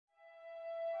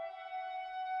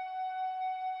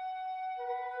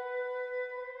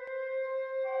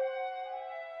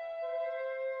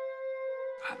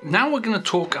Now we're going to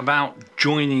talk about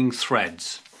joining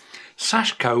threads.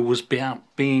 Sashiko was about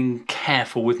being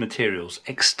careful with materials,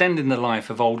 extending the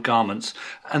life of old garments,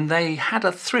 and they had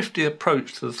a thrifty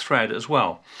approach to the thread as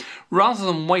well. Rather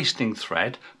than wasting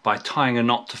thread by tying a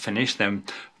knot to finish, then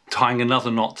tying another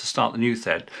knot to start the new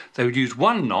thread, they would use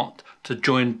one knot to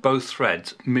join both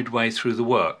threads midway through the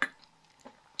work.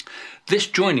 This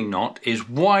joining knot is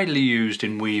widely used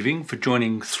in weaving for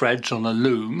joining threads on a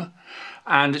loom,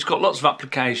 and it's got lots of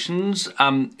applications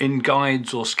in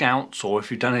guides or scouts, or if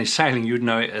you've done any sailing you'd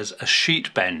know it as a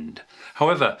sheet bend.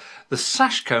 However, the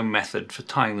Sashiko method for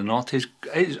tying the knot is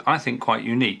I think quite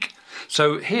unique.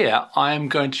 So here I am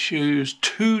going to choose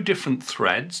two different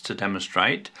threads to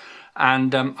demonstrate,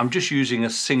 and I'm just using a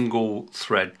single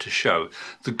thread to show.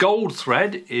 The gold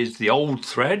thread is the old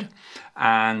thread,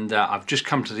 and I've just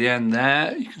come to the end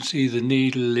there. You can see the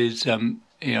needle is,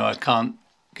 I can't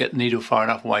get the needle far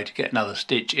enough away to get another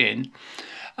stitch in,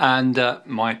 and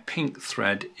my pink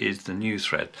thread is the new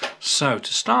thread. So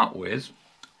to start with,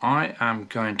 I am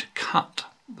going to cut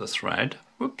the thread,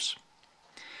 whoops,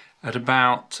 at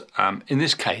about, in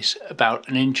this case, about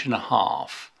 1.5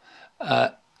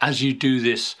 inches. As you do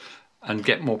this and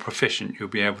get more proficient, you'll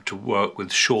be able to work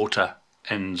with shorter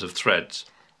ends of threads.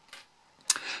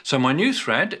 So my new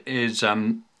thread is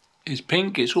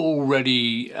pink. It's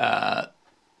already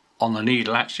on the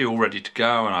needle, actually all ready to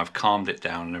go, and I've calmed it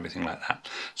down and everything like that.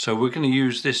 So we're going to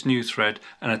use this new thread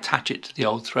and attach it to the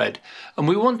old thread, and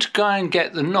we want to go and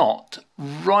get the knot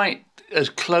right as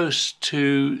close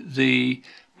to the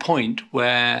point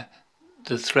where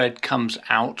the thread comes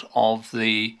out of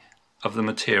the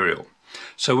material.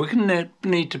 So we're going to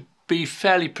need to be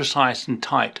fairly precise and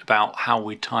tight about how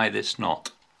we tie this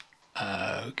knot.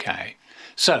 Okay,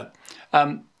 so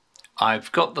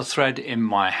I've got the thread in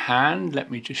my hand.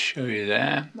 Let me just show you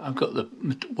there. I've got the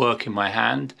work in my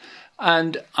hand,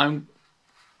 and I've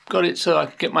got it so I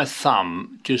can get my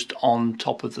thumb just on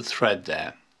top of the thread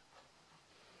there.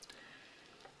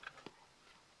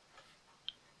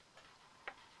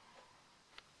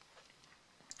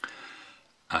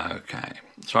 Okay,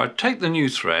 so I take the new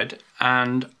thread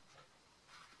and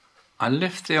I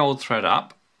lift the old thread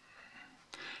up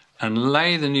and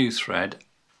lay the new thread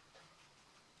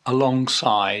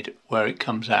alongside where it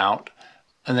comes out,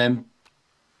 and then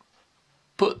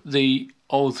put the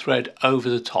old thread over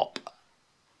the top.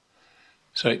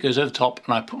 So it goes over the top,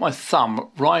 and I put my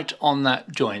thumb right on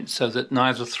that joint so that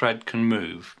neither thread can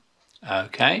move.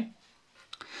 Okay.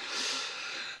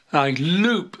 I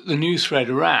loop the new thread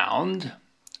around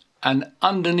and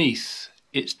underneath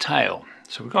its tail.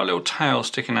 So we've got a little tail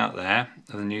sticking out there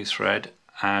of the new thread,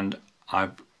 and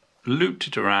I've looped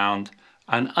it around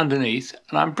and underneath,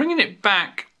 and I'm bringing it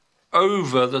back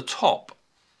over the top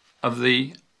of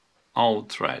the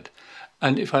old thread.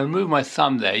 And if I remove my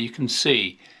thumb there, you can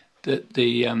see that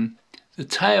the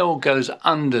tail goes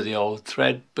under the old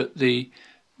thread, but the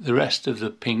rest of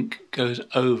the pink goes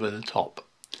over the top.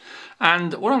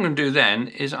 And what I'm going to do then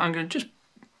is I'm going to just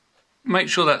make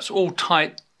sure that's all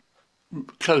tight,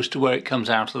 close to where it comes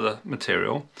out of the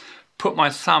material, put my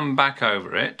thumb back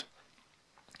over it,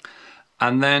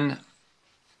 and then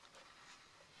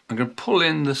I'm going to pull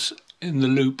in this in the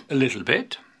loop a little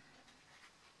bit.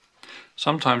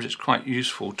 Sometimes it's quite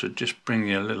useful to just bring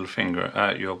your little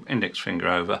finger, your index finger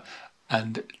over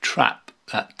and trap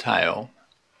that tail,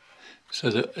 so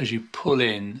that as you pull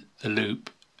in the loop,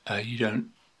 you don't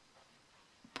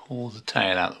pull the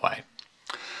tail out of the way.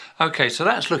 Okay, so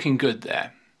that's looking good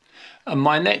there. And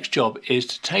my next job is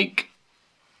to take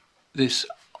this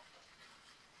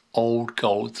old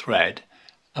gold thread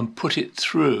and put it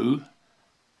through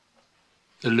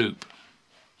the loop.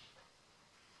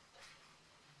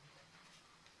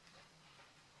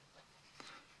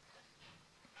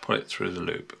 Put it through the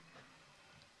loop.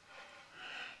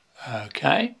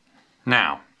 Okay.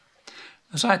 Now,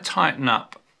 as I tighten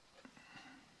up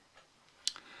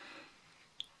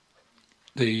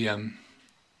the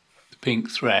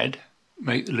pink thread,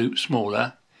 make the loop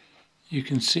smaller, you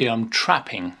can see I'm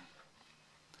trapping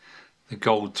the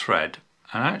gold thread.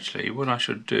 And actually what I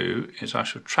should do is I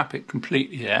should trap it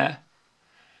completely there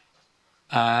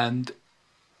and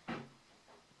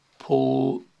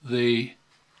pull the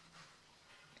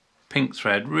pink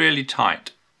thread really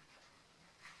tight.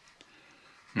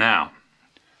 Now,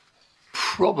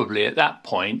 probably at that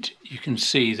point you can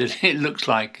see that it looks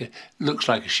like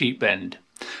a sheet bend,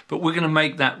 but we're going to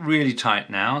make that really tight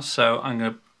now. So I'm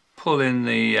going to pull in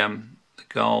the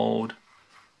gold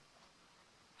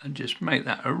and just make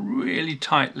that a really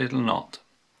tight little knot.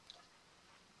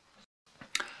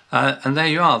 And there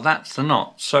you are, that's the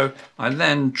knot. So I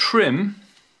then trim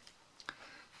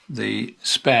the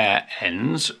spare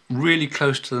ends really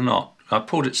close to the knot. I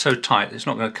pulled it so tight it's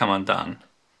not going to come undone.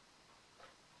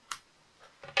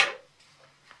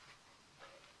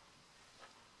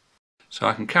 So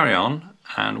I can carry on,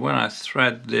 and when I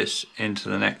thread this into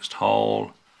the next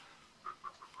hole,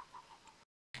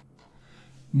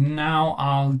 now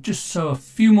I'll just sew a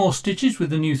few more stitches with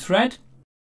the new thread.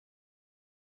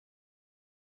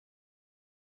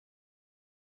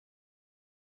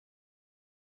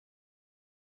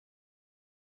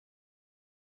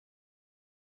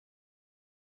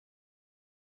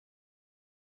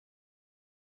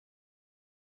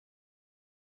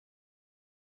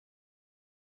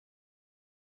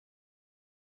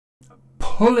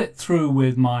 Pull it through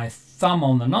with my thumb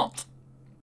on the knot,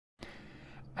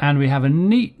 and we have a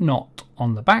neat knot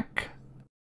on the back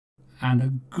and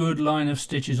a good line of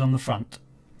stitches on the front.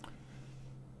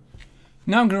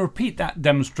 Now I'm going to repeat that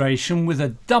demonstration with a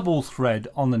double thread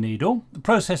on the needle. The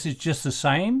process is just the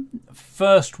same.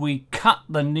 First we cut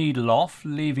the needle off,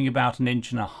 leaving about 1.5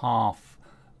 inches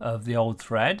of the old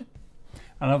thread,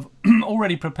 and I've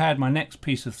already prepared my next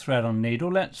piece of thread on the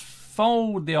needle. Let's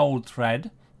fold the old thread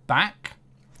back,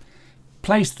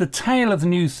 place the tail of the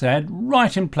new thread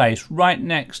right in place, right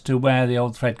next to where the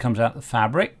old thread comes out the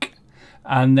fabric,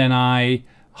 and then I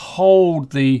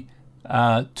hold the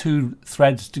two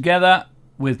threads together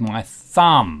with my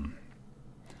thumb.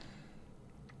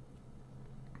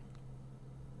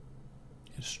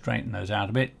 Just straighten those out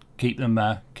a bit, keep them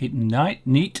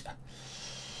neat.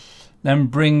 Then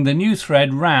bring the new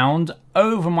thread round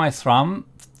over my thumb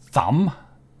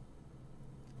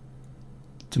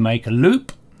to make a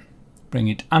loop, bring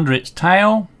it under its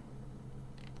tail,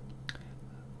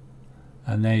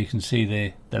 and there you can see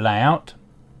the layout.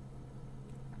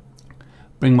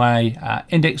 Bring my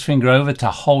index finger over to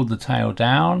hold the tail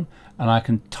down, and I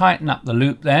can tighten up the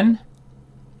loop then.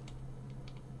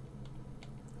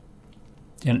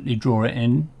 Gently draw it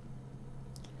in.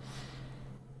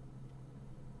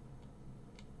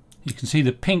 You can see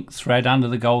the pink thread under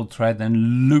the gold thread,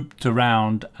 then looped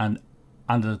around and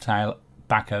under the tail,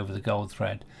 back over the gold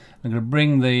thread. I'm going to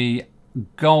bring the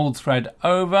gold thread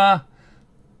over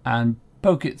and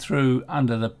poke it through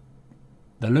under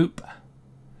the loop,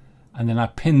 and then I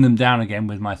pin them down again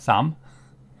with my thumb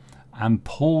and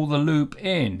pull the loop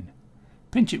in.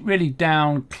 Pinch it really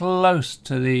down close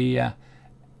to the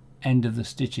end of the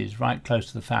stitches, right close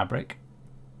to the fabric.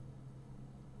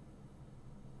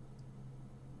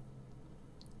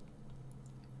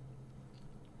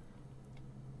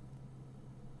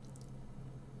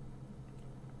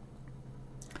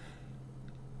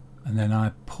 And then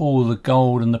I pull the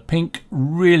gold and the pink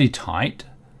really tight.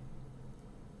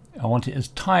 I want it as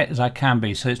tight as I can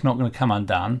be so it's not going to come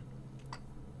undone.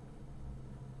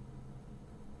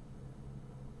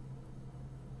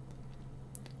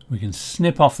 We can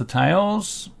snip off the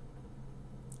tails,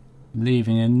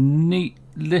 leaving a neat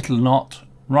little knot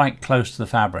right close to the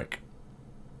fabric.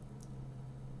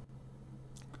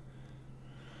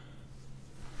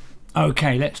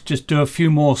 Okay, let's just do a few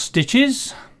more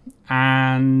stitches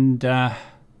and get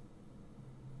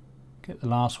the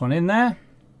last one in there.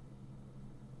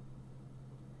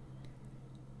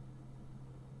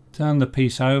 Turn the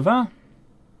piece over,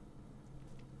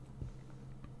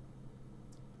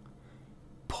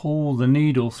 pull the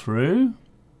needle through,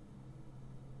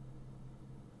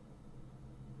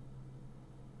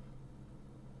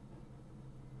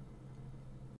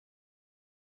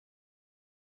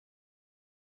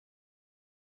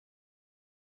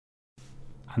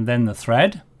 and then the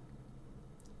thread.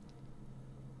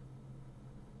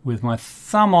 With my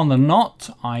thumb on the knot,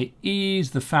 I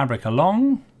ease the fabric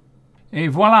along, et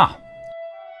voila!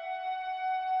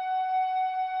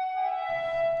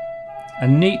 A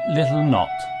neat little knot.